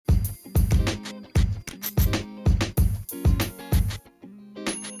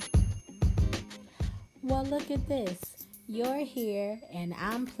Well, look at this. You're here and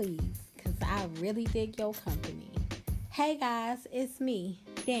I'm pleased because I really dig your company. Hey guys, it's me,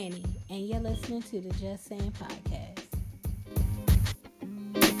 Danny, and you're listening to the Just Saying podcast.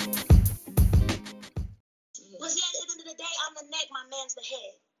 But see, at the end of the day, I'm the neck, my man's the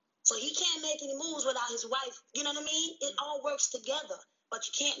head. So he can't make any moves without his wife. You know what I mean? It all works together. But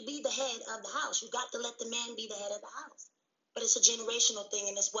you can't be the head of the house. You got to let the man be the head of the house. But it's a generational thing,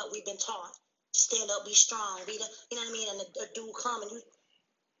 and it's what we've been taught. Stand up, be strong, be the, you know what I mean? And a dude come and you,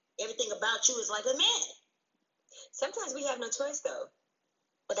 everything about you is like a man. Sometimes we have no choice, though.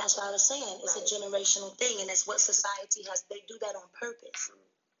 But that's what I was saying. It's right. A generational thing, and it's what society has. They do that on purpose.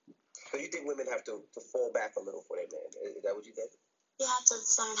 So you think women have to fall back a little for their man? Is that what you think? You have to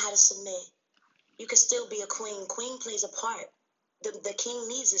learn how to submit. You can still be a queen. Queen plays a part. The king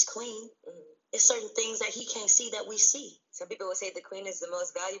needs his queen. Mm-hmm. There's certain things that he can't see that we see. Some people would say the queen is the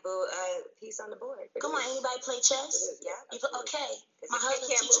most valuable piece on the board. Come on, anybody play chess? Yeah. Okay. My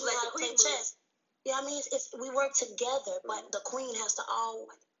husband teaches me how to play chess. Yeah, I mean, we work together, but the queen has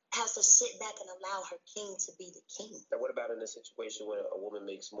to sit back and allow her king to be the king. Now, what about in a situation where a woman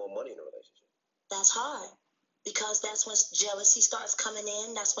makes more money in a relationship? That's hard because that's when jealousy starts coming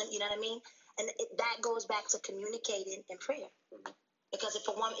in. That's when, you know what I mean? And that goes back to communicating and prayer. Mm-hmm. Because if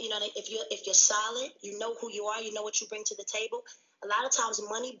a woman, you know, if you're solid, you know who you are, you know what you bring to the table. A lot of times,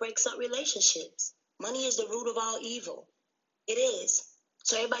 money breaks up relationships. Money is the root of all evil. It is.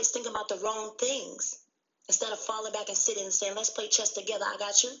 So everybody's thinking about the wrong things instead of falling back and sitting and saying, "Let's play chess together. I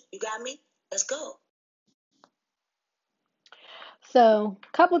got you. You got me. Let's go." So,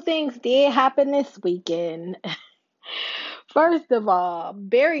 a couple things did happen this weekend. First of all,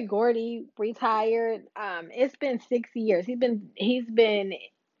 Barry Gordy retired. It's been 60 years. He's been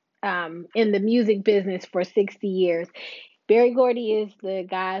in the music business for 60 years. Barry Gordy is the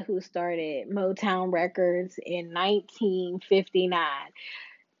guy who started Motown Records in 1959.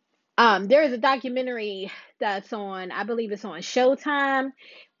 There is a documentary that's on, I believe it's on Showtime,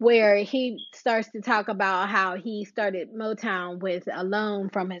 where he starts to talk about how he started Motown with a loan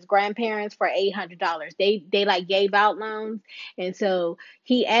from his grandparents for $800. They like gave out loans, and so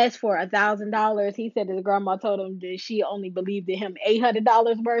he asked for $1,000. He said his grandma told him that she only believed in him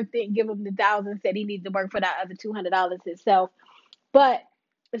 $800 worth, didn't give him the thousand. Said he needs to work for that other $200 himself. But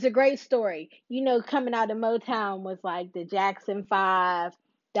it's a great story. You know, coming out of Motown was like the Jackson Five,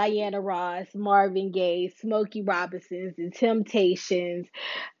 Diana Ross, Marvin Gaye, Smokey Robinsons, The Temptations,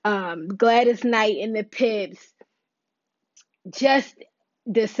 Gladys Knight and the Pips, just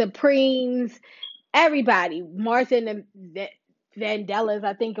the Supremes, everybody, Martha and the Vandellas,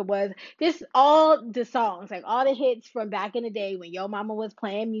 I think it was. Just all the songs, like all the hits from back in the day when your mama was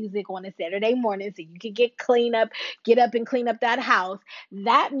playing music on a Saturday morning so you could get up and clean up that house.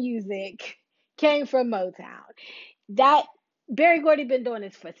 That music came from Motown. That Barry Gordy been doing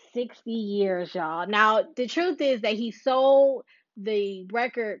this for 60 years, y'all. Now, the truth is that he sold the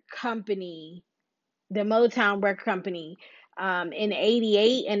record company, the Motown record company, in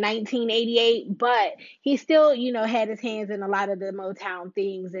 88 in 1988, but he still, you know, had his hands in a lot of the Motown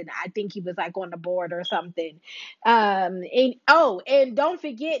things, and I think he was like on the board or something. And don't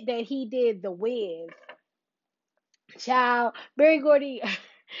forget that he did the Wiz. Child, Barry Gordy,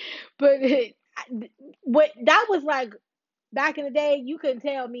 but what that was like back in the day, you couldn't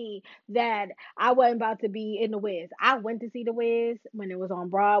tell me that I wasn't about to be in the Wiz. I went to see the Wiz when it was on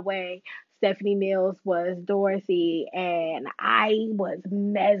Broadway. Stephanie Mills was Dorothy, and I was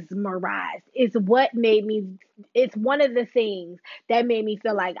mesmerized. It's one of the things that made me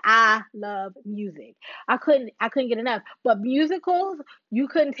feel like I love music. I couldn't get enough. But musicals, you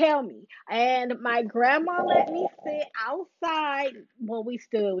couldn't tell me. And my grandma let me sit outside. Well, we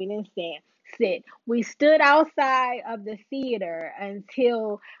didn't stand, sit. We stood outside of the theater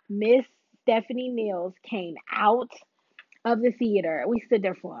until Miss Stephanie Mills came out of the theater. We stood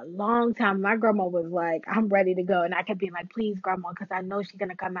there for a long time. My grandma was like, "I'm ready to go." And I kept being like, "Please, grandma, because I know she's going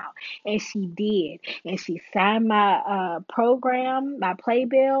to come out." And she did. And she signed my program, my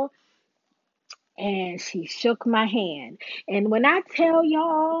playbill, and she shook my hand. And when I tell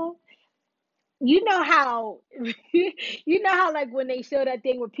y'all, you know how you know how like when they show that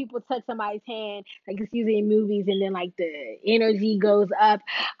thing where people touch somebody's hand, like it's usually in movies, and then like the energy goes up.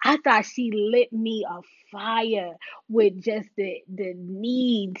 I thought she lit me a fire with just the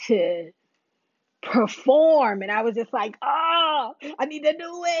need to perform, and I was just like, "Oh, I need to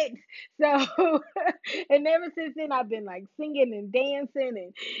do it." So and ever since then I've been like singing and dancing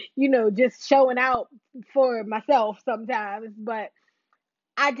and, you know, just showing out for myself sometimes. But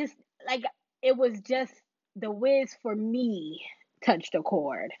I just like, it was just the Wiz for me touched a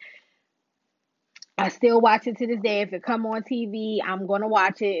chord. I still watch it to this day. If it come on TV, I'm gonna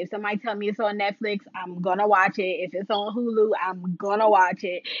watch it. If somebody tell me it's on Netflix, I'm gonna watch it. If it's on Hulu, I'm gonna watch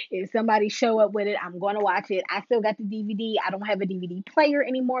it. If somebody show up with it, I'm gonna watch it. I still got the DVD. I don't have a DVD player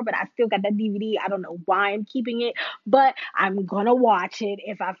anymore, but I still got that DVD. I don't know why I'm keeping it, but I'm gonna watch it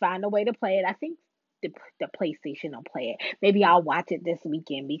if I find a way to play it. I think the PlayStation will play it. Maybe I'll watch it this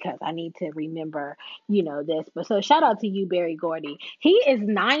weekend because I need to remember, this. But so shout out to you, Barry Gordy. He is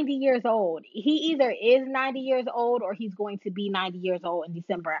 90 years old. He either is 90 years old or he's going to be 90 years old in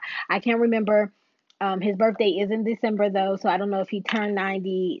December. I can't remember. His birthday is in December though, so I don't know if he turned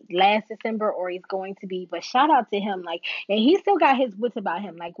 90 last December or he's going to be. But shout out to him, like, and he still got his wits about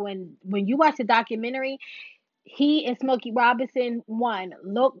him. Like when you watch the documentary, he and Smokey Robinson, one,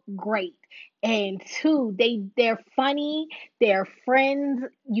 look great, and two, they're funny, they're friends.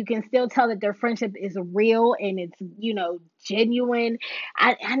 You can still tell that their friendship is real and it's genuine.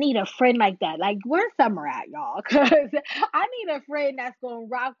 I need a friend like that. Like, where's Summer at, y'all? Because I need a friend that's gonna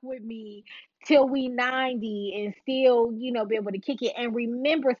rock with me till we 90 and still be able to kick it and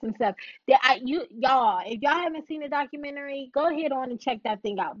remember some stuff that y'all, if y'all haven't seen the documentary, go ahead on and check that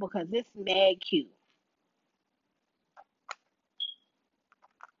thing out because it's mad cute.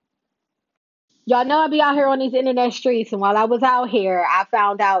 Y'all know I be out here on these internet streets, and while I was out here, I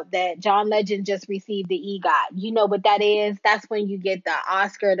found out that John Legend just received the EGOT. You know what that is? That's when you get the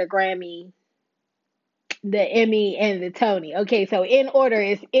Oscar, the Grammy, the Emmy, and the Tony. Okay, so in order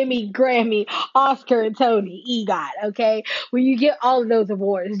it's Emmy, Grammy, Oscar, and Tony, EGOT. Okay, when you get all of those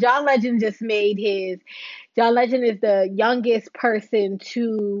awards, John Legend just made his. John Legend is the youngest person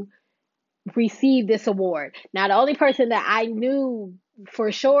to receive this award. Now, the only person that I knew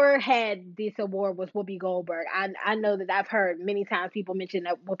for sure had this award was Whoopi Goldberg. I know that I've heard many times people mention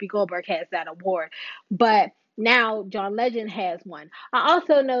that Whoopi Goldberg has that award, but now John Legend has one. I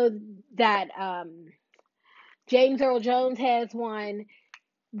also know that James Earl Jones has one,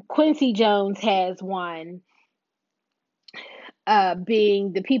 Quincy Jones has one,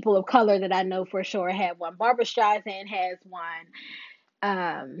 being the people of color that I know for sure have one. Barbara Streisand has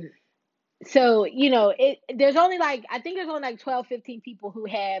one. So there's only like, I think there's only like 12, 15 people who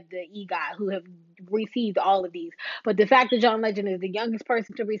have the EGOT, who have received all of these. But the fact that John Legend is the youngest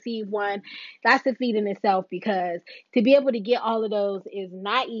person to receive one, that's a feat in itself, because to be able to get all of those is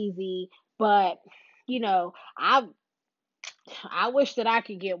not easy. But I wish that I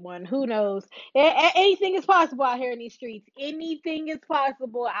could get one. Who knows? Anything is possible out here in these streets. Anything is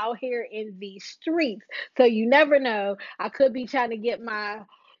possible out here in these streets. So you never know. I could be trying to get my,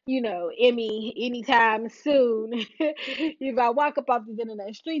 Emmy anytime soon. If I walk up off the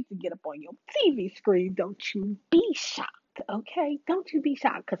internet streets and get up on your TV screen, don't you be shocked. Okay, don't you be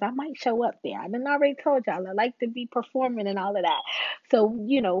shocked, because I might show up there. I done already told y'all I like to be performing and all of that. So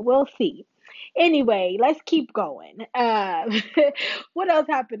we'll see. Anyway, let's keep going. What else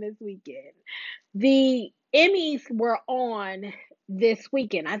happened this weekend? The Emmys were on this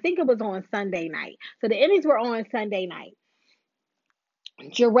weekend. I think it was on Sunday night. So the Emmys were on Sunday night.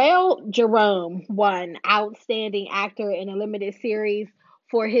 Jarrell Jerome won Outstanding Actor in a Limited Series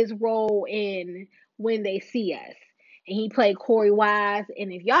for his role in When They See Us. And he played Corey Wise.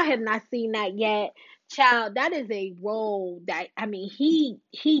 And if y'all have not seen that yet, child, that is a role that, I mean,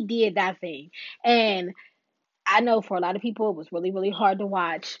 he did that thing. And I know for a lot of people it was really, really hard to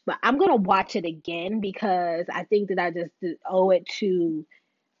watch, but I'm gonna watch it again because I think that I just owe it to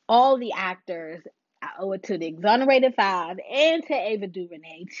all the actors. I owe it to the Exonerated Five and to Ava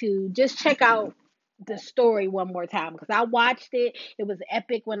DuVernay to just check out the story one more time, because I watched it. It was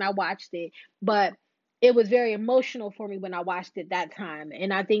epic when I watched it, but it was very emotional for me when I watched it that time.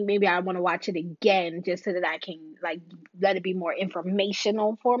 And I think maybe I want to watch it again just so that I can like let it be more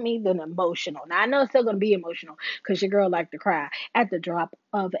informational for me than emotional. Now I know it's still gonna be emotional because your girl like to cry at the drop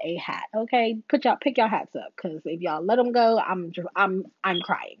of a hat. Okay, pick your hats up, because if y'all let them go, I'm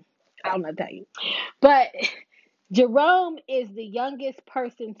crying. I don't know what to tell you. But Jerome is the youngest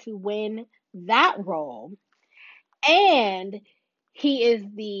person to win that role, and he is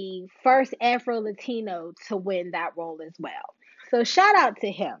the first Afro Latino to win that role as well. So shout out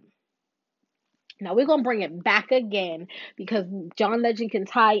to him. Now we're gonna bring it back again because John Legend can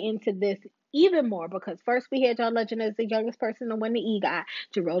tie into this even more, because first we had John Legend as the youngest person to win the EGOT.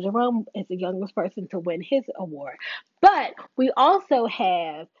 Jerome Jerome is the youngest person to win his award. But we also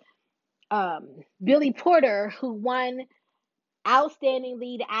have Billy Porter, who won Outstanding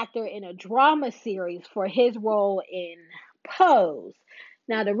Lead Actor in a Drama Series for his role in Pose.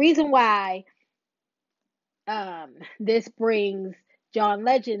 Now, the reason why this brings John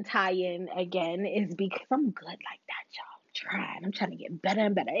Legend tie in again is because I'm good like that, y'all. I'm trying. I'm trying to get better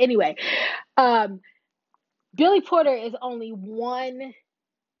and better. Anyway, Billy Porter is only one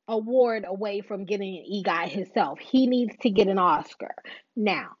award away from getting an EGOT himself. He needs to get an Oscar.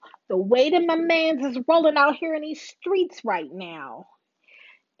 Now, the way that my man's is rolling out here in these streets right now,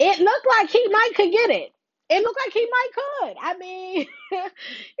 it looked like he might could get it. It looked like he might could. I mean,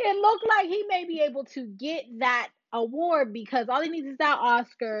 it looked like he may be able to get that award because all he needs is that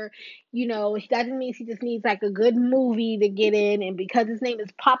Oscar. You know, that means he just needs like a good movie to get in, and because his name is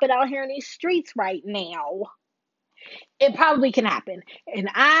popping out here in these streets right now, it probably can happen. And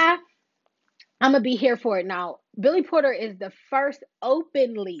I'm gonna be here for it now. Billy Porter is the first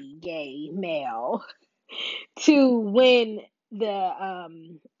openly gay male to win the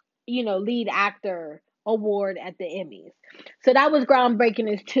lead actor award at the Emmys. So that was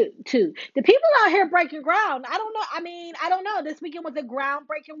groundbreaking as too. The people out here breaking ground. I don't know. I mean, I don't know. This weekend was a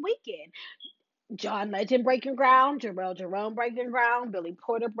groundbreaking weekend. John Legend breaking ground, Jarrell Jerome breaking ground, Billy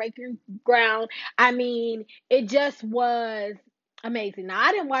Porter breaking ground. I mean, it just was amazing. Now,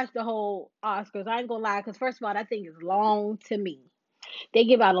 I didn't watch the whole Oscars. I ain't gonna lie, because first of all, that thing is long to me. They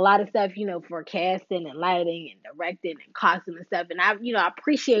give out a lot of stuff, for casting and lighting and directing and costume and stuff. And I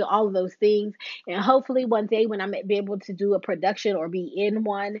appreciate all of those things. And hopefully one day when I'm be able to do a production or be in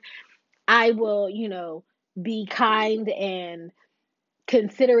one, I will, be kind and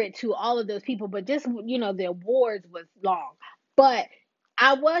considerate to all of those people. But just, the awards was long. But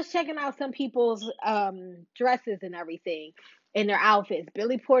I was checking out some people's dresses and everything and their outfits.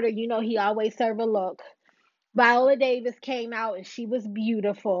 Billy Porter, he always serve a look. Viola Davis came out and she was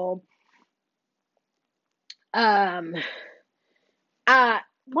beautiful. Um,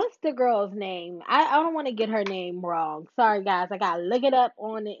 what's the girl's name? I don't want to get her name wrong. Sorry guys, I gotta look it up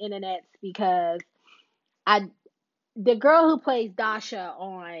on the internet because the girl who plays Dasha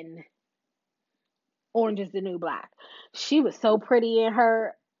on Orange is the New Black, she was so pretty in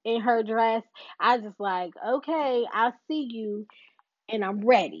her dress. I just like, okay, I see you and I'm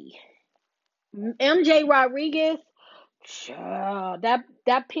ready. MJ Rodriguez, sure,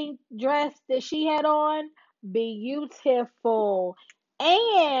 that pink dress that she had on, beautiful,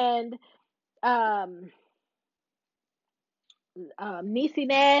 and um, Niecy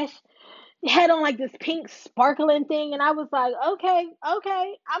Nash had on like this pink sparkling thing, and I was like, okay,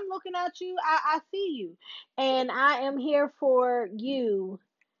 I'm looking at you, I see you, and I am here for you.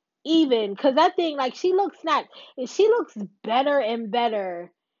 Even because that thing, like, she looks not, and she looks better and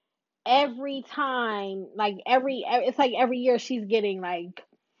better every time, like it's like every year she's getting like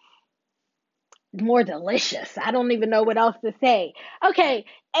more delicious. I don't even know what else to say. Okay,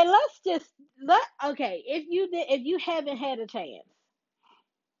 and if you haven't had a chance,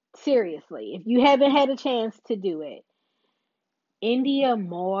 seriously, if you haven't had a chance to do it, India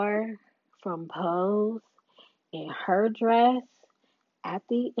Moore from Pose in her dress at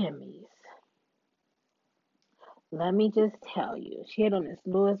the Emmys. Let me just tell you, she had on this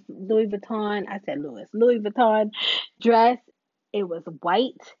Louis Vuitton. I said Louis Vuitton dress. It was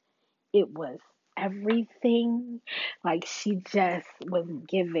white. It was everything. Like, she just was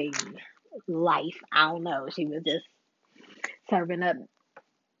giving life. I don't know. She was just serving up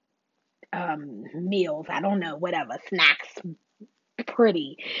meals. I don't know, whatever, snacks.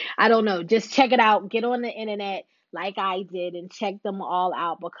 Pretty. I don't know. Just check it out. Get on the internet like I did and check them all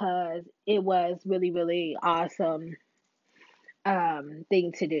out because it was really, really awesome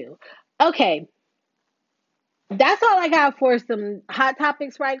thing to do. Okay, that's all I got for some hot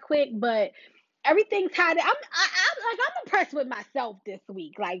topics right quick, but everything's hot. I'm impressed with myself this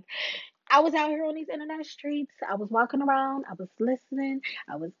week. Like, I was out here on these internet streets. I was walking around. I was listening.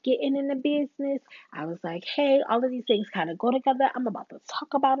 I was getting in the business. I was like, hey, all of these things kind of go together. I'm about to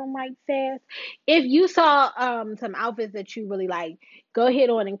talk about them right fast. If you saw some outfits that you really like, go ahead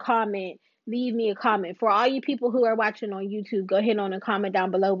on and comment. Leave me a comment. For all you people who are watching on YouTube, go ahead on and comment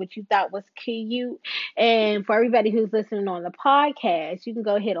down below what you thought was cute. And for everybody who's listening on the podcast, you can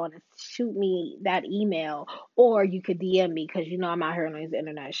go ahead on and shoot me that email, or you could DM me because I'm out here on these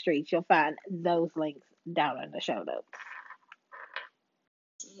internet streets. You'll find those links down in the show notes.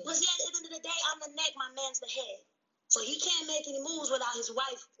 Well, see, at the end of the day, I'm the neck, my man's the head. So he can't make any moves without his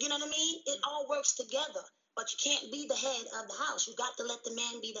wife. You know what I mean? It all works together. But you can't be the head of the house. You got to let the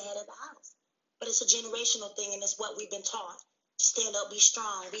man be the head of the house. But it's a generational thing, and it's what we've been taught. Stand up, be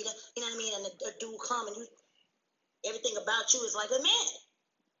strong, be the, you know what I mean? And a dude come, and everything about you is like a man.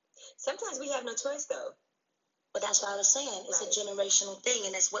 Sometimes we have no choice, though. But that's what I was saying. It's right. A generational thing,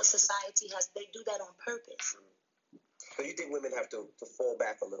 and it's what society has. They do that on purpose. So you think women have to fall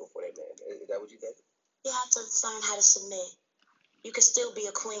back a little for their man? Is that what you think? You have to learn how to submit. You can still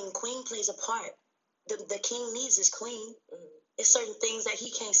be a queen. Queen plays a part. the king needs his queen. It's certain things that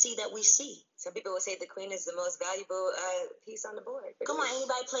he can't see that we see. Some people would say the queen is the most valuable piece on the board. Come on,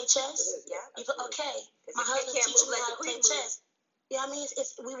 anybody play chess? Yeah. Okay. My husband can't teaches move me like how the to play queen moves. chess. Yeah, I mean,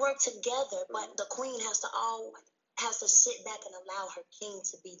 we work together, but the queen has to sit back and allow her king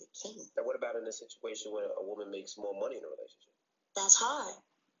to be the king. Now, what about in a situation where a woman makes more money in a relationship? That's hard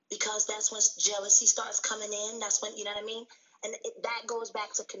because that's when jealousy starts coming in. That's when, you know what I mean? And that goes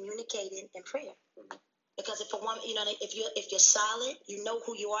back to communicating and prayer. Mm-hmm. Because if a woman, if you're solid, you know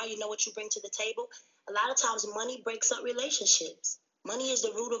who you are, you know what you bring to the table. A lot of times money breaks up relationships. Money is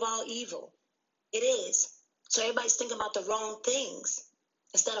the root of all evil. It is. So everybody's thinking about the wrong things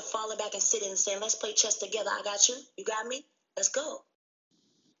instead of falling back and sitting and saying, let's play chess together. I got you. You got me. Let's go.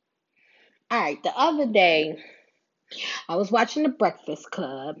 All right. The other day, I was watching The Breakfast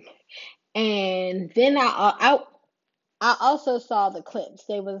Club, and then I also saw the clips.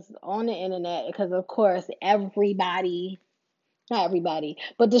 They was on the internet because, of course, not everybody,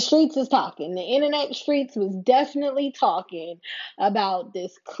 but the streets is talking. The internet streets was definitely talking about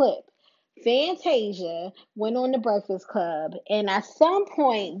this clip. Fantasia went on the Breakfast Club, and at some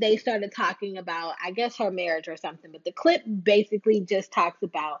point they started talking about, I guess, her marriage or something. But the clip basically just talks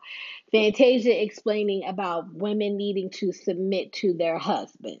about Fantasia explaining about women needing to submit to their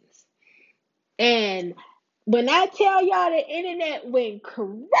husbands. And when I tell y'all, the internet went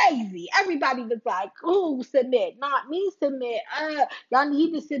crazy. Everybody was like, "Ooh, submit, not me submit. Y'all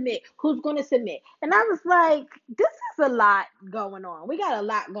need to submit. Who's gonna submit?" And I was like, "This is a lot going on. We got a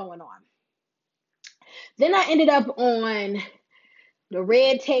lot going on." Then I ended up on the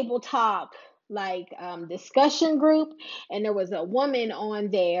Red Table Talk discussion group, and there was a woman on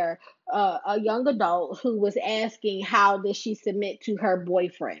there, a young adult, who was asking how does she submit to her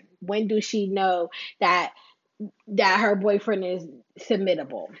boyfriend? When does she know that her boyfriend is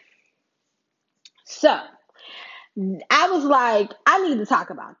submittable? So I was like, I need to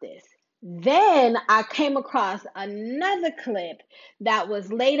talk about this. Then I came across another clip that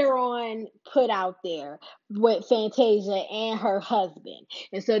was later on put out there with Fantasia and her husband.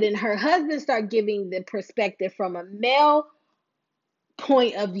 And so then her husband started giving the perspective from a male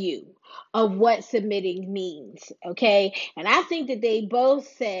point of view of what submitting means. Okay. And I think that they both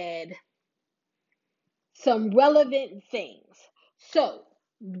said some relevant things. So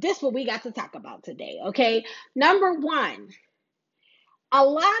this is what we got to talk about today. Okay. Number one, a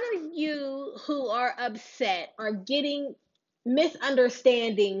lot of you who are upset are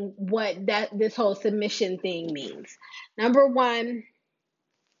misunderstanding what this whole submission thing means. Number one,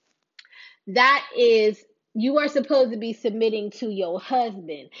 that is, you are supposed to be submitting to your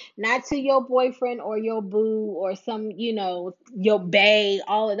husband, not to your boyfriend or your boo or your bae,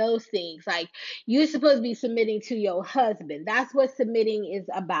 all of those things. Like, you're supposed to be submitting to your husband. That's what submitting is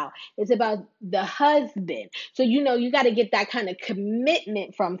about. It's about the husband. So, you got to get that kind of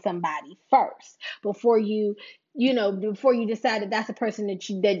commitment from somebody first before you decide that that's a person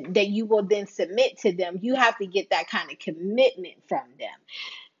that you will then submit to them. You have to get that kind of commitment from them.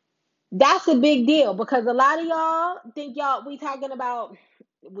 That's a big deal because a lot of y'all think we talking about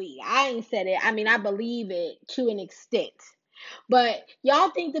I ain't said it. I mean, I believe it to an extent. But y'all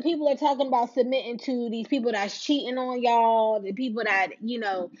think the people are talking about submitting to these people that's cheating on y'all, the people that,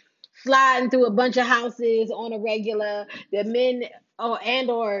 sliding through a bunch of houses on a regular, the men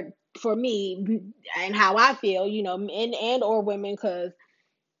or for me and how I feel, men and or women, because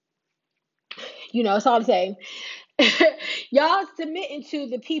it's all the same. Y'all submitting to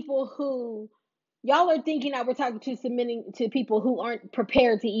the people who y'all are thinking that we're talking to, submitting to people who aren't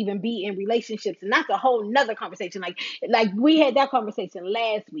prepared to even be in relationships. And that's a whole nother conversation. Like we had that conversation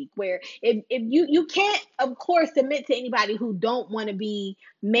last week, where if you can't, of course, submit to anybody who don't want to be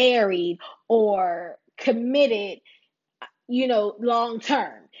married or committed, long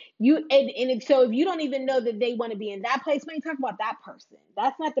term. So if you don't even know that they want to be in that place, we ain't talking about that person.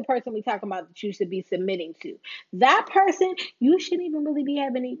 That's not the person we talking about that you should be submitting to. That person you shouldn't even really be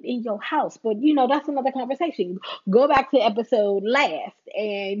having in your house. But that's another conversation. Go back to episode last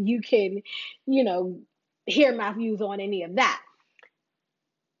and you can, hear my views on any of that.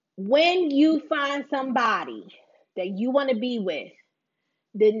 When you find somebody that you want to be with,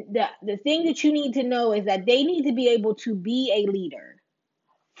 the thing that you need to know is that they need to be able to be a leader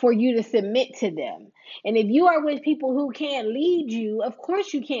for you to submit to them. And if you are with people who can't lead you, of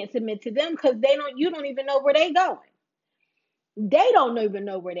course you can't submit to them, because you don't even know where they're going. They don't even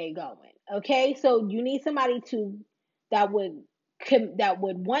know where they're going. Okay, so you need somebody that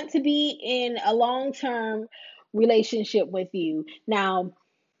would want to be in a long-term relationship with you. Now,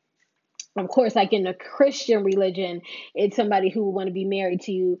 Of course, like in the Christian religion, it's somebody who would want to be married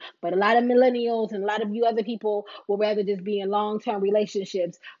to you. But a lot of millennials and a lot of you other people will rather just be in long-term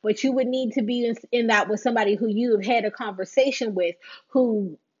relationships. But you would need to be in that with somebody who you have had a conversation with,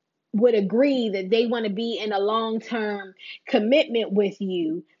 who would agree that they want to be in a long-term commitment with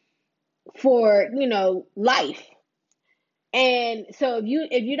you for, life. And so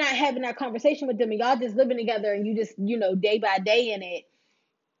if you're not having that conversation with them and y'all just living together and you just, day by day in it,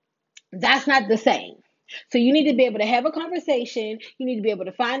 that's not the same. So you need to be able to have a conversation. You need to be able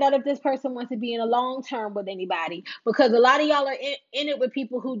to find out if this person wants to be in a long term with anybody, because a lot of y'all are in it with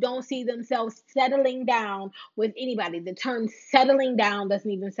people who don't see themselves settling down with anybody. The term settling down doesn't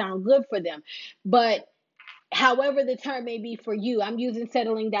even sound good for them. But however the term may be for you, I'm using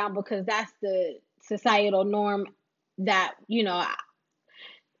settling down because that's the societal norm that,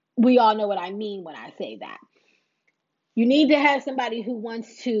 we all know what I mean when I say that. You need to have somebody who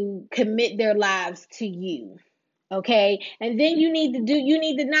wants to commit their lives to you. Okay. And then you need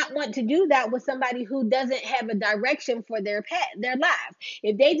to not want to do that with somebody who doesn't have a direction for their lives.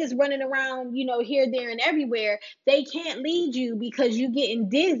 If they just running around, here, there, and everywhere, they can't lead you because you're getting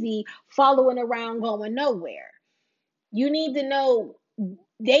dizzy following around going nowhere. You need to know,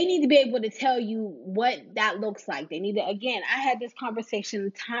 they need to be able to tell you what that looks like. They need to, again, I had this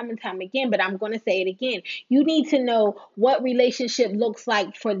conversation time and time again, but I'm going to say it again. You need to know what relationship looks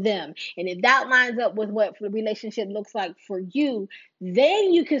like for them. And if that lines up with what the relationship looks like for you,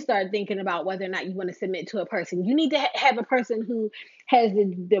 then you can start thinking about whether or not you want to submit to a person. You need to have a person who has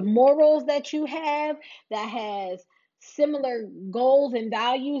the morals that you have, that has similar goals and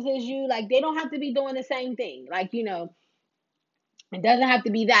values as you. Like, they don't have to be doing the same thing. Like, it doesn't have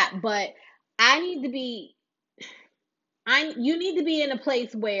to be that, but I need to be you need to be in a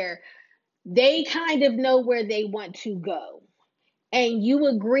place where they kind of know where they want to go and you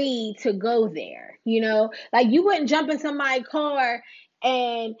agree to go there. Like, you wouldn't jump in somebody's car.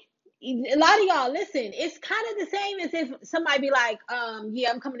 And a lot of y'all, listen, it's kind of the same as if somebody be like,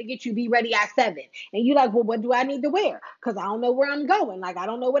 yeah, I'm coming to get you, be ready at 7. And you like, well, what do I need to wear? Because I don't know where I'm going. Like, I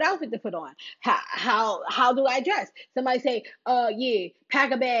don't know what outfit to put on. How do I dress? Somebody say, yeah,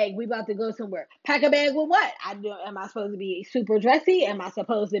 pack a bag, we about to go somewhere. Pack a bag with what? Am I supposed to be super dressy? Am I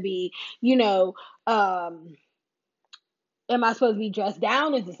supposed to be, um am I supposed to be dressed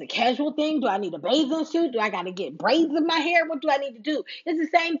down? Is this a casual thing? Do I need a bathing suit? Do I got to get braids in my hair? What do I need to do? It's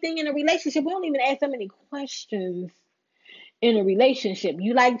the same thing in a relationship. We don't even ask so many questions in a relationship.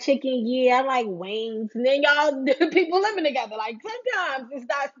 You like chicken? Yeah, I like wings. And then y'all, people living together. Like, sometimes it's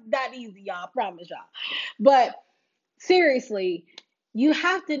not that easy, y'all. I promise y'all. But seriously, you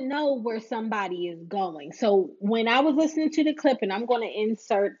have to know where somebody is going. So when I was listening to the clip, and I'm going to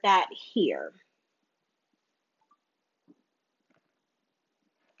insert that here.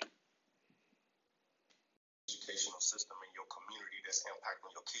 Educational system in your community that's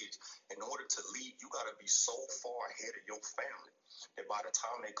impacting your kids. In order to lead, you got to be so far ahead of your family that by the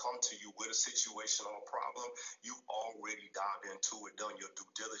time they come to you with a situation or a problem, you've already dived into it, done your due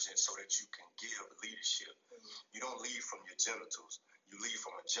diligence so that you can give leadership. You don't lead from your genitals. You lead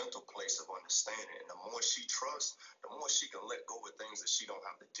from a gentle place of understanding. And the more she trusts, the more she can let go of things that she don't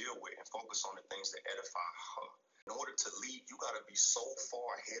have to deal with and focus on the things that edify her. In order to lead, you got to be so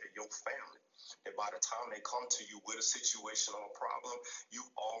far ahead of your family that by the time they come to you with a situation or a problem,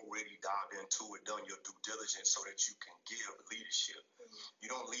 you've already dived into it, done your due diligence so that you can give leadership. You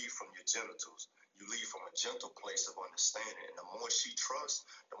don't lead from your genitals. You lead from a gentle place of understanding. And the more she trusts,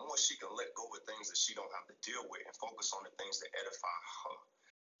 the more she can let go of things that she don't have to deal with and focus on the things that edify her.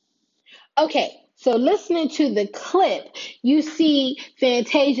 Okay, so listening to the clip, you see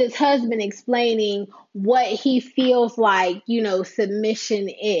Fantasia's husband explaining what he feels like, submission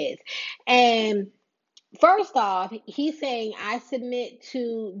is. And first off, he's saying, I submit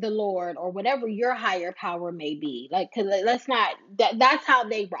to the Lord, or whatever your higher power may be. Like, cause let's not, that's how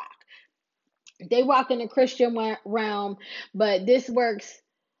they rock. They rock in the Christian realm, but this works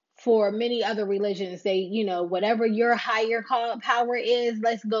for many other religions. They, whatever your higher power is,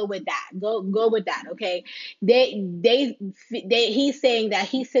 let's go with that. Go with that. Okay. He's saying that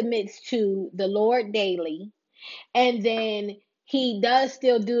he submits to the Lord daily, and then he does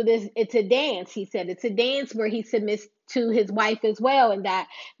still do this. It's a dance. He said it's a dance where he submits to his wife as well, and that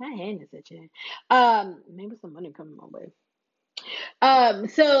my hand is itching. Maybe some money coming my way.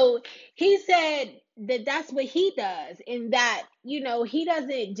 So he said that that's what he does, and that, he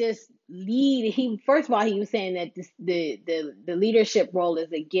doesn't just lead. He, first of all, he was saying that the leadership role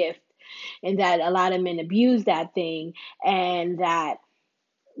is a gift, and that a lot of men abuse that thing, and that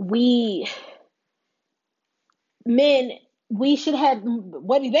we men we should have,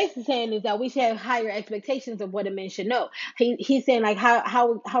 what he's basically saying is that we should have higher expectations of what a man should know. He's saying like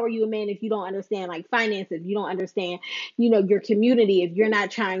how are you a man if you don't understand like finances, you don't understand, your community, if you're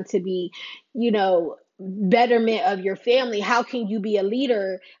not trying to be, betterment of your family, how can you be a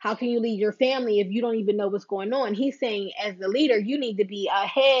leader, how can you lead your family if you don't even know what's going on? He's saying as the leader you need to be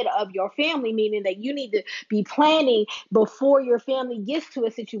ahead of your family, meaning that you need to be planning before your family gets to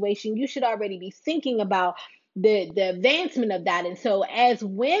a situation. You should already be thinking about the advancement of that. And so as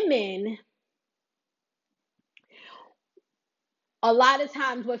women, a lot of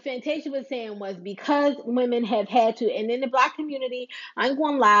times what Fantasia was saying was because women have had to, and in the Black community, I ain't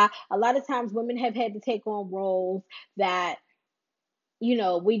gonna lie, a lot of times women have had to take on roles that,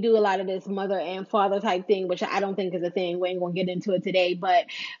 we do a lot of this mother and father type thing, which I don't think is a thing. We ain't gonna get into it today, but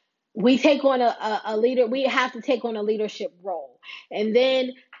we take on a leader, we have to take on a leadership role. And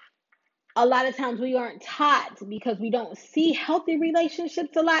then a lot of times we aren't taught, because we don't see healthy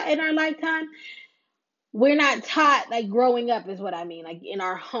relationships a lot in our lifetime. We're not taught, like growing up is what I mean, like in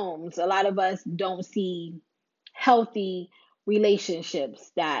our homes. A lot of us don't see healthy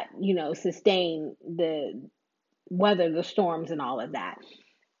relationships that, sustain weather the storms and all of that.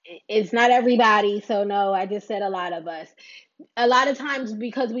 It's not everybody. So, no, I just said a lot of us. A lot of times,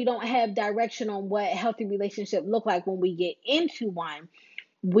 because we don't have direction on what healthy relationship look like when we get into one,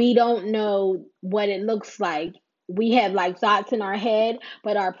 we don't know what it looks like. We have like thoughts in our head,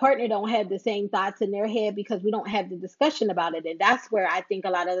 but our partner don't have the same thoughts in their head because we don't have the discussion about it. And that's where I think a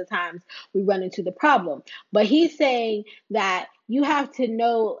lot of the times we run into the problem. But he's saying that you have to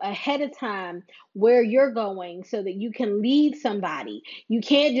know ahead of time where you're going so that you can lead somebody. You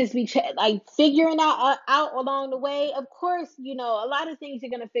can't just be like figuring out along the way. Of course, a lot of things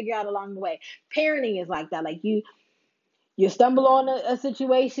you're going to figure out along the way. Parenting is like that. Like you stumble on a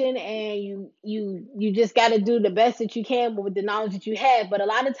situation, and you just got to do the best that you can with the knowledge that you have. But a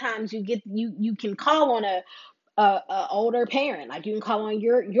lot of times you can call on a older parent, like you can call on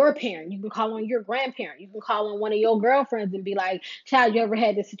your parent, you can call on your grandparent, you can call on one of your girlfriends and be like, child, you ever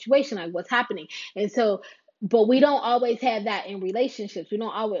had this situation, like what's happening? And so, but we don't always have that in relationships. We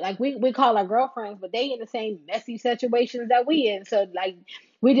don't always, like, we call our girlfriends, but they in the same messy situations that we in. So like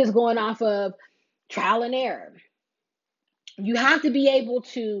we just going off of trial and error. You have to be able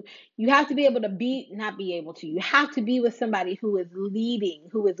to, not be able to, you have to be with somebody who is leading,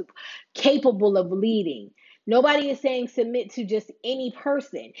 who is capable of leading. Nobody is saying submit to just any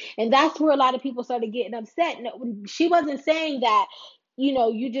person. And that's where a lot of people started getting upset. No, she wasn't saying that,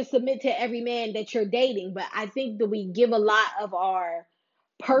 you just submit to every man that you're dating. But I think that we give a lot of our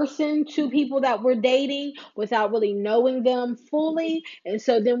person to people that we're dating without really knowing them fully. And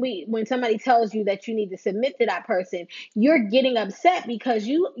so then when somebody tells you that you need to submit to that person, you're getting upset because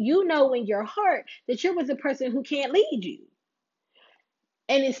you know in your heart that you're with a person who can't lead you.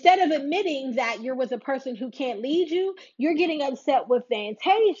 And instead of admitting that you're with a person who can't lead you, you're getting upset with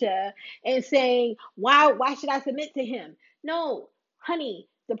Fantasia and saying, why should I submit to him? No, honey,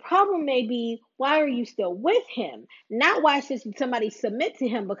 the problem may be, why are you still with him? Not why should somebody submit to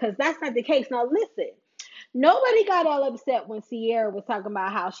him, because that's not the case. Now listen, nobody got all upset when Sierra was talking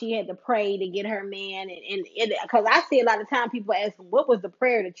about how she had to pray to get her man, and because I see a lot of time people asking, what was the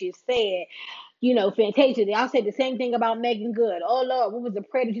prayer that you said? Fantasia, they all say the same thing about Megan Good. Oh Lord, what was the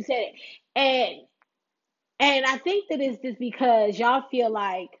prayer that you said? And I think that it's just because y'all feel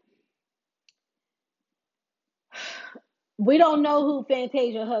like we don't know who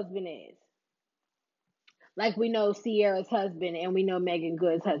Fantasia's husband is. Like we know Sierra's husband and we know Megan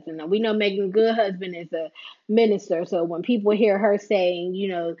Good's husband. And we know Megan Good's husband is a minister. So when people hear her saying,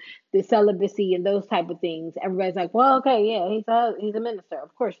 the celibacy and those type of things, everybody's like, well, okay, yeah, he's a minister.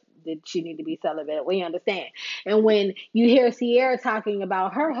 Of course, did she need to be celibate? We understand. And when you hear Sierra talking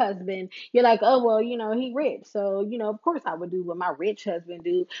about her husband, you're like, oh, well, he rich. So, of course I would do what my rich husband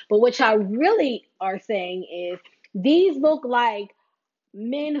do. But what y'all really are saying is these look like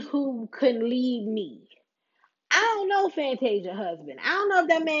men who can lead me. I don't know Fantasia husband. I don't know if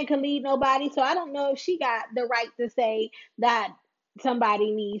that man can lead nobody. So I don't know if she got the right to say that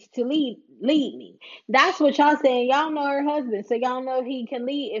somebody needs to lead me. That's what y'all saying. Y'all know her husband, so y'all know if he can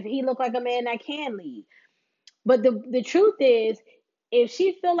lead, if he look like a man that can lead. But the truth is, if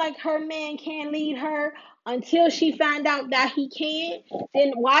she feel like her man can't lead her until she find out that he can,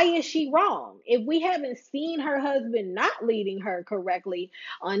 then why is she wrong? If we haven't seen her husband not leading her correctly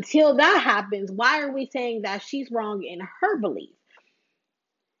until that happens, why are we saying that she's wrong in her belief?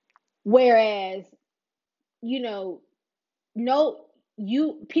 Whereas, no,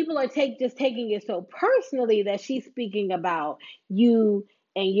 people are just taking it so personally that she's speaking about you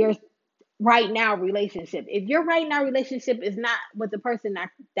and your right now relationship. If your right now relationship is not with the person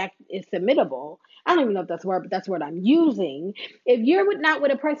that is submittable, I don't even know if that's the word, but that's what I'm using. If you're not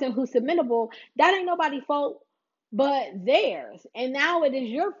with a person who's submittable, that ain't nobody's fault but theirs. And now it is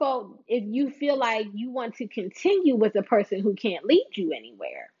your fault if you feel like you want to continue with a person who can't lead you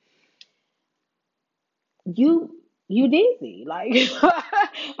anywhere. You dizzy. Like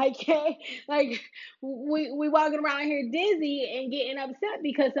I can't, like we walking around here dizzy and getting upset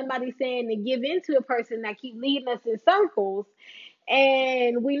because somebody's saying to give in to a person that keep leading us in circles.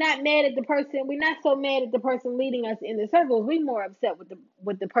 And we're not mad at the person. We're not so mad at the person leading us in the circles. We're more upset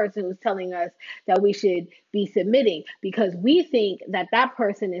with the person who's telling us that we should be submitting, because we think that that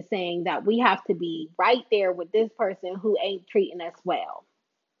person is saying that we have to be right there with this person who ain't treating us well.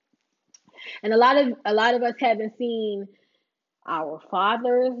 And a lot of us haven't seen our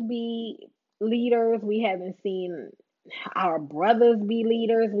fathers be leaders. We haven't seen our brothers be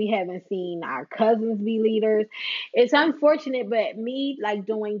leaders. We haven't seen our cousins be leaders. It's unfortunate, but me, like,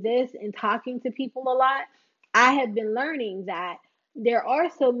 doing this and talking to people a lot, I have been learning that there are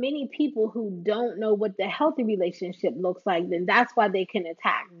so many people who don't know what the healthy relationship looks like. Then that's why they can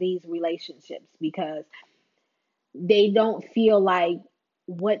attack these relationships, because they don't feel like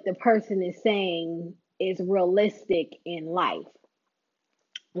what the person is saying is realistic in life,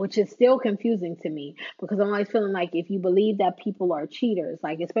 which is still confusing to me, because I'm always feeling like if you believe that people are cheaters,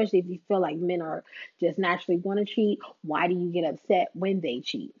 like especially if you feel like men are just naturally going to cheat, why do you get upset when they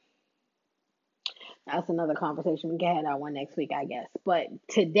cheat? That's another conversation. We can have that one next week, I guess. But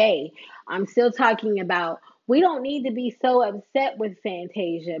today, I'm still talking about we don't need to be so upset with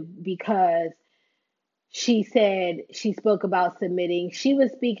Fantasia because she spoke about submitting. She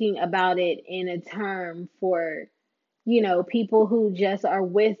was speaking about it in a term for, people who just are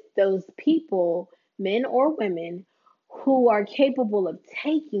with those people, men or women, who are capable of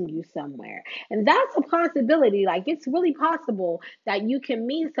taking you somewhere. And that's a possibility. Like, it's really possible that you can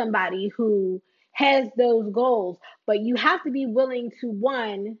meet somebody who has those goals, but you have to be willing to,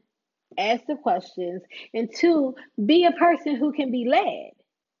 one, ask the questions, and two, be a person who can be led.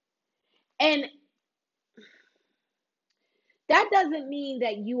 And that doesn't mean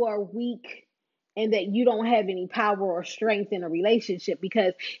that you are weak and that you don't have any power or strength in a relationship.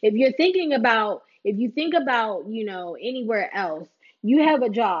 Because if you think about, anywhere else, you have a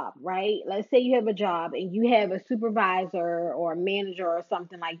job, right? Let's say you have a job and you have a supervisor or a manager or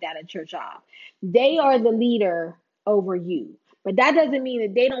something like that at your job. They are the leader over you. But that doesn't mean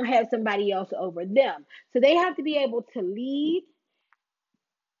that they don't have somebody else over them. So they have to be able to lead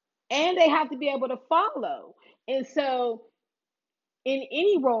and they have to be able to follow. And so in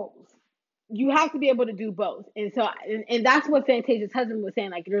any roles, you have to be able to do both. And so, and that's what Fantasia's husband was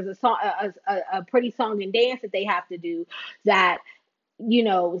saying. Like, there's a song, a pretty song and dance that they have to do. That,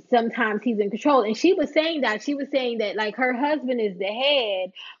 sometimes he's in control. And she was saying that like her husband is the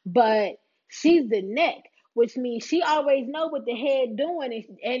head, but she's the neck, which means she always know what the head doing,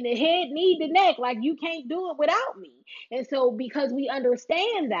 and the head need the neck. Like, you can't do it without me. And so, because we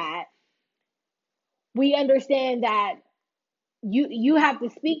understand that you have to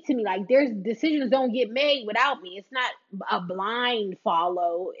speak to me. Like, there's decisions don't get made without me. It's not a blind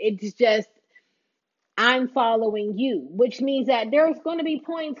follow. It's just I'm following you, which means that there's going to be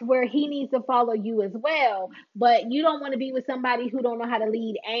points where he needs to follow you as well. But you don't want to be with somebody who don't know how to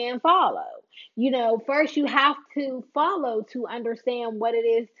lead and follow. First you have to follow to understand what it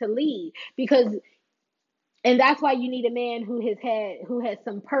is to lead, because and that's why you need a man who has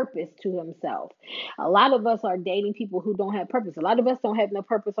some purpose to himself. A lot of us are dating people who don't have purpose. A lot of us don't have no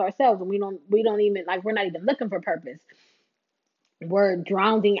purpose ourselves, and we don't even, like, we're not even looking for purpose. We're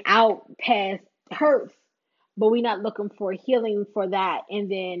drowning out past hurts, but we're not looking for healing for that,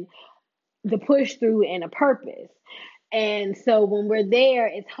 and then the push through and a purpose. And so when we're there,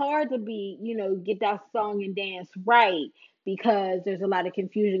 it's hard to get that song and dance right, because there's a lot of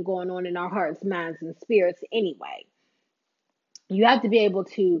confusion going on in our hearts, minds, and spirits anyway. You have to be able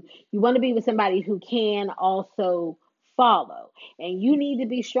to, you want to be with somebody who can also follow. And you need to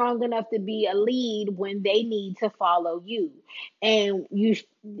be strong enough to be a lead when they need to follow you. And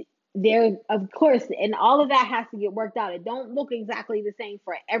there, of course, and all of that has to get worked out. It don't look exactly the same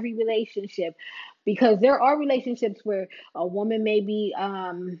for every relationship, because there are relationships where a woman may be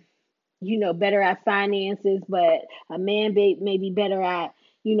better at finances, but a man may be better at,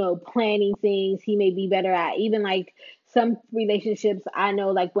 planning things. He may be better at, even like some relationships I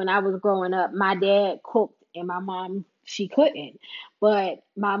know, like when I was growing up, my dad cooked and my mom, she couldn't. But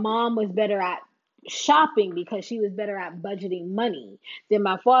my mom was better at shopping because she was better at budgeting money than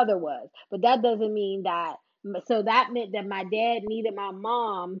my father was. But that doesn't mean that So that meant that my dad needed my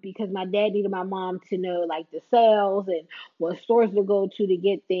mom, because my dad needed my mom to know like the sales and what stores to go to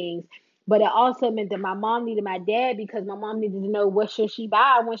get things. But it also meant that my mom needed my dad, because my mom needed to know what should she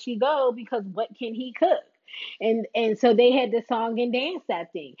buy when she go, because what can he cook. And so they had the song and dance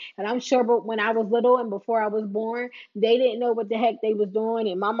that thing. And I'm sure, but when I was little and before I was born, they didn't know what the heck they was doing.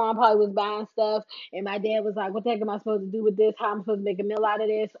 And my mom probably was buying stuff, and my dad was like, "What the heck am I supposed to do with this? How am I supposed to make a meal out of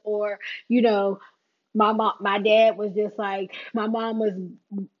this?" Or, you know, my dad was just like, my mom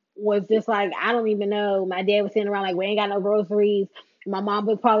was just like, I don't even know. My dad was sitting around like, we ain't got no groceries. My mom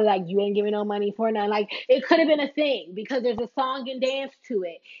was probably like, you ain't giving no money for nothing. Like, it could have been a thing because there's a song and dance to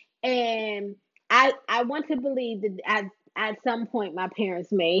it. And I want to believe that at some point my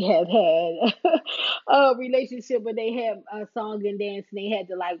parents may have had a relationship where they had a song and dance, and they had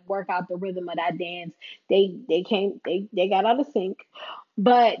to like work out the rhythm of that dance. They got out of sync.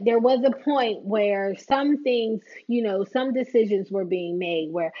 But there was a point where some things, some decisions were being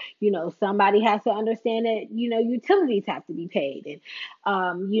made where, somebody has to understand that, utilities have to be paid.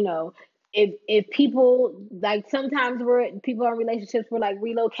 And, if people, like, sometimes people are in relationships where like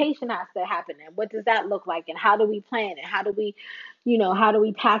relocation has to happen, and what does that look like, and how do we plan, and how do we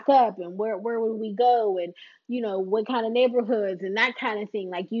pack up, and where would we go, and what kind of neighborhoods, and that kind of thing.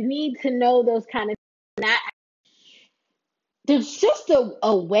 Like, you need to know those kind of things. There's just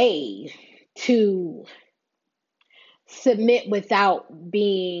a way to submit without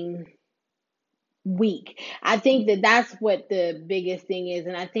being weak. I think that that's what the biggest thing is.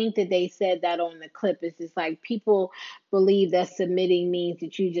 And I think that they said that on the clip. Is just like, people believe that submitting means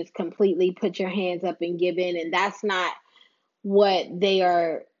that you just completely put your hands up and give in. And that's not what they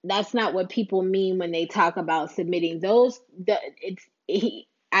are. That's not what people mean when they talk about submitting. I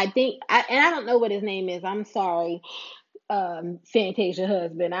think, and I don't know what his name is. I'm sorry, Fantasia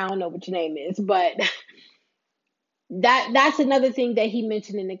husband. I don't know what your name is, but that's another thing that he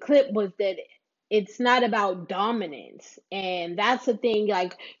mentioned in the clip, was that it's not about dominance. And that's the thing,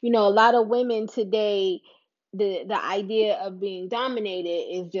 like, a lot of women today, the idea of being dominated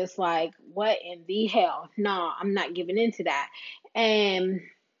is just like, what in the hell? No, I'm not giving into that. And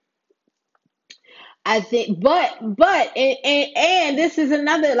I think, and this is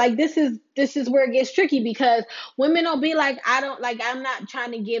another, like, this is where it gets tricky, because women will be like, I'm not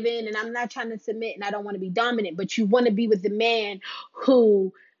trying to give in, and I'm not trying to submit, and I don't want to be dominant, but you want to be with the man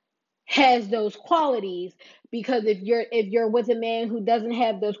who has those qualities. Because if you're with a man who doesn't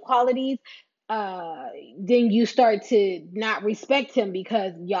have those qualities, then you start to not respect him,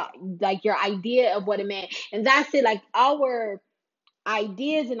 because y'all, like, your idea of what a man, and that's it, like, our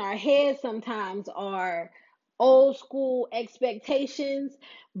ideas in our heads sometimes are old school expectations,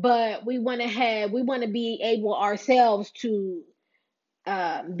 but we want to be able ourselves to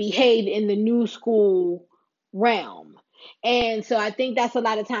behave in the new school realm. And so I think that's a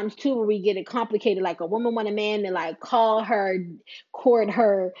lot of times too where we get it complicated. Like, a woman want a man to like call her, court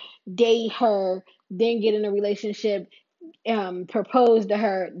her, date her, then get in a relationship, propose to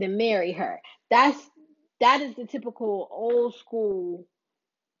her, then marry her. That is the typical old school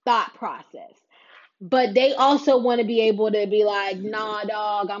thought process. But they also want to be able to be like, nah,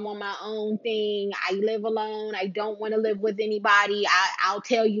 dog, I'm on my own thing. I live alone. I don't want to live with anybody. I'll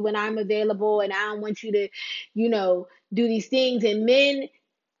tell you when I'm available, and I don't want you to, do these things. And men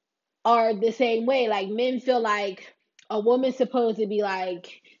are the same way. Like, men feel like a woman's supposed to be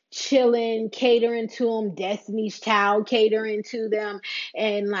like chilling, catering to them, Destiny's Child catering to them,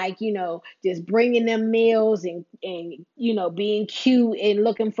 and like, just bringing them meals, and being cute and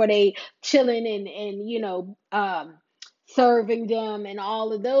looking for they chilling, and serving them, and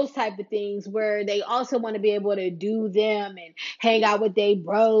all of those type of things, where they also want to be able to do them and hang out with they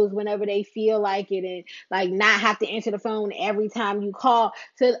bros whenever they feel like it, and like not have to answer the phone every time you call.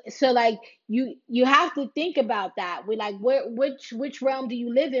 So like, you have to think about that. We like, which realm do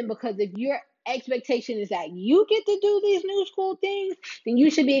you live in? Because if your expectation is that you get to do these new school things, then you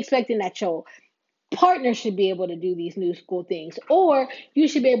should be expecting that your partner should be able to do these new school things, or you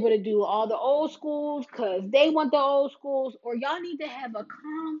should be able to do all the old schools because they want the old schools, or y'all need to have a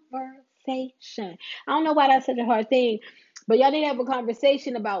conversation. I don't know why that's such a hard thing, but y'all need to have a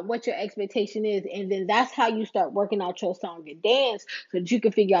conversation about what your expectation is, and then that's how you start working out your song and dance, so that you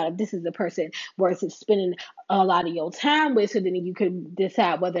can figure out if this is the person worth spending a lot of your time with, so then you can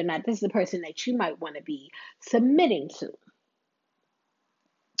decide whether or not this is the person that you might want to be submitting to.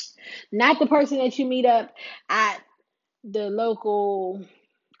 Not the person that you meet up at the local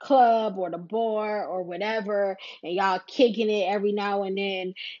club or the bar or whatever, and y'all kicking it every now and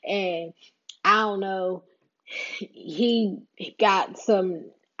then, and I don't know, he got some,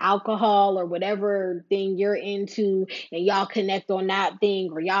 alcohol or whatever thing you're into, and y'all connect on that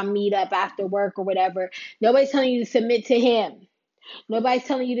thing, or y'all meet up after work or whatever. Nobody's telling you to submit to him. Nobody's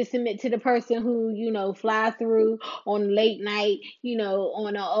telling you to submit to the person who, fly through on late night,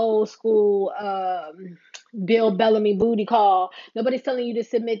 on an old school Bill Bellamy booty call. Nobody's telling you to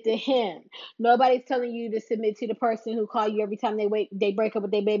submit to him. Nobody's telling you to submit to the person who call you every time they break up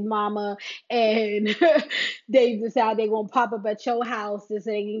with their baby mama, and they decide they're gonna pop up at your house so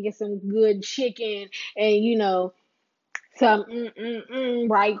they can get some good chicken and some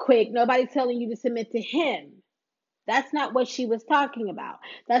right quick. Nobody's telling you to submit to him. That's not what she was talking about.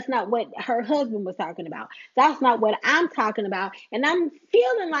 That's not what her husband was talking about. That's not what I'm talking about. And I'm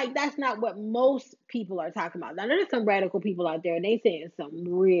feeling like that's not what most people are talking about. Now, there's some radical people out there, and they saying some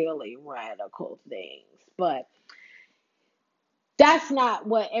really radical things. But that's not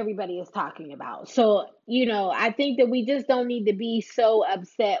what everybody is talking about. So, I think that we just don't need to be so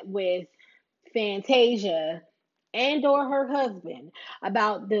upset with Fantasia and or her husband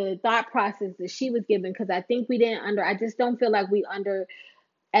about the thought process that she was given, because I think I just don't feel like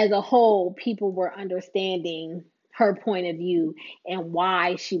as a whole, people were understanding her point of view and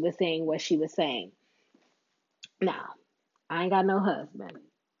why she was saying what she was saying. Now, I ain't got no husband.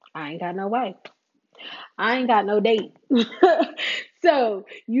 I ain't got no wife. I ain't got no date. So,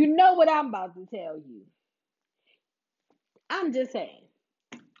 you know what I'm about to tell you. I'm just saying.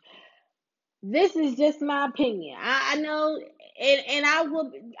 This is just my opinion. I know, and I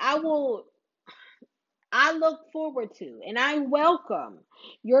look forward to, and I welcome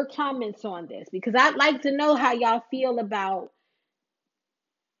your comments on this, because I'd like to know how y'all feel about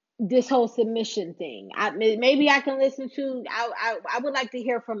this whole submission thing. Maybe I can listen to. I would like to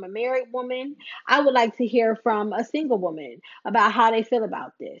hear from a married woman. I would like to hear from a single woman about how they feel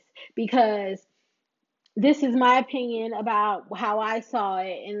about this, because this is my opinion about how I saw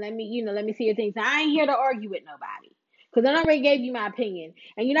it, and let me see your things. Now, I ain't here to argue with nobody, because I already gave you my opinion,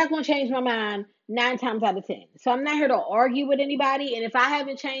 and you're not going to change my mind 9 times out of 10. So I'm not here to argue with anybody, and if I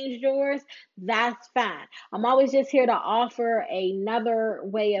haven't changed yours, that's fine. I'm always just here to offer another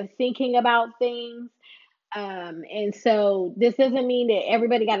way of thinking about things. And so this doesn't mean that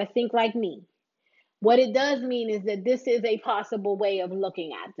everybody got to think like me. What it does mean is that this is a possible way of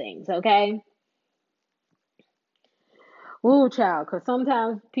looking at things, okay? Ooh, child, because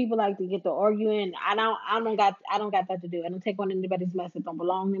sometimes people like to get to arguing. I don't got that to do. I don't take on anybody's mess that don't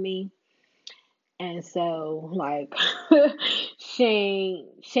belong to me. And so, like, she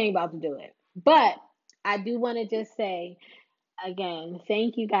ain't about to do it. But I do want to just say again,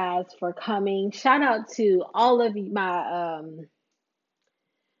 thank you guys for coming. Shout out to all of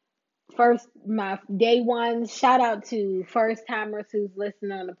my day ones. Shout out to first timers who's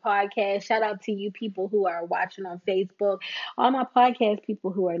listening on the podcast. Shout out to you people who are watching on Facebook. All my podcast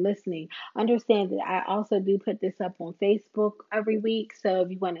people who are listening, understand that I also do put this up on Facebook every week. So if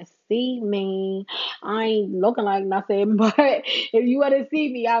you want to see me, I ain't looking like nothing, but if you want to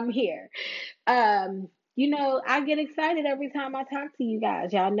see me, I'm here. I get excited every time I talk to you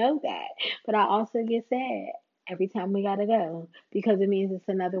guys. Y'all know that. But I also get sad every time we gotta go, because it means it's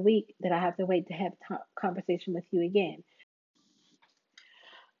another week that I have to wait to have conversation with you again.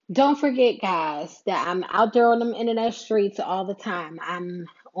 Don't forget, guys, that I'm out there on them internet streets all the time. I'm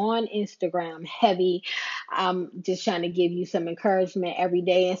on Instagram heavy. I'm just trying to give you some encouragement every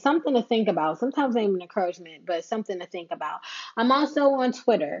day and something to think about. Sometimes not even encouragement, but something to think about. I'm also on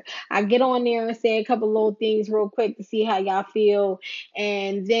Twitter. I get on there and say a couple little things real quick to see how y'all feel.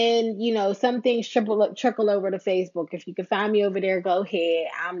 And then, some things trickle over to Facebook. If you can find me over there, go ahead.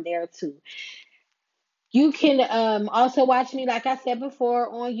 I'm there too. You can also watch me, like I said before,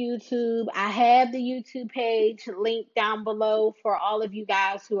 on YouTube. I have the YouTube page linked down below for all of you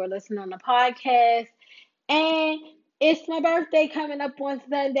guys who are listening on the podcast. And it's my birthday coming up on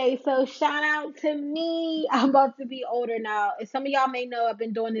Sunday, so shout out to me. I'm about to be older now. As some of y'all may know, I've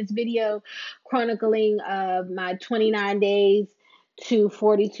been doing this video chronicling my 29 days to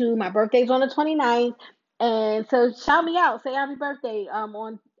 42. My birthday's on the 29th. And so shout me out. Say happy birthday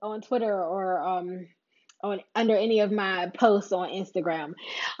on Twitter, or on under any of my posts on Instagram.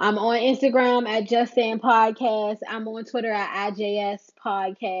 I'm on Instagram at Just Saying Podcast. I'm on Twitter at IJS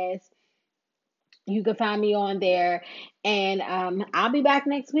Podcast. You can find me on there. And I'll be back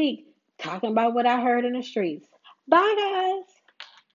next week talking about what I heard in the streets. Bye, guys.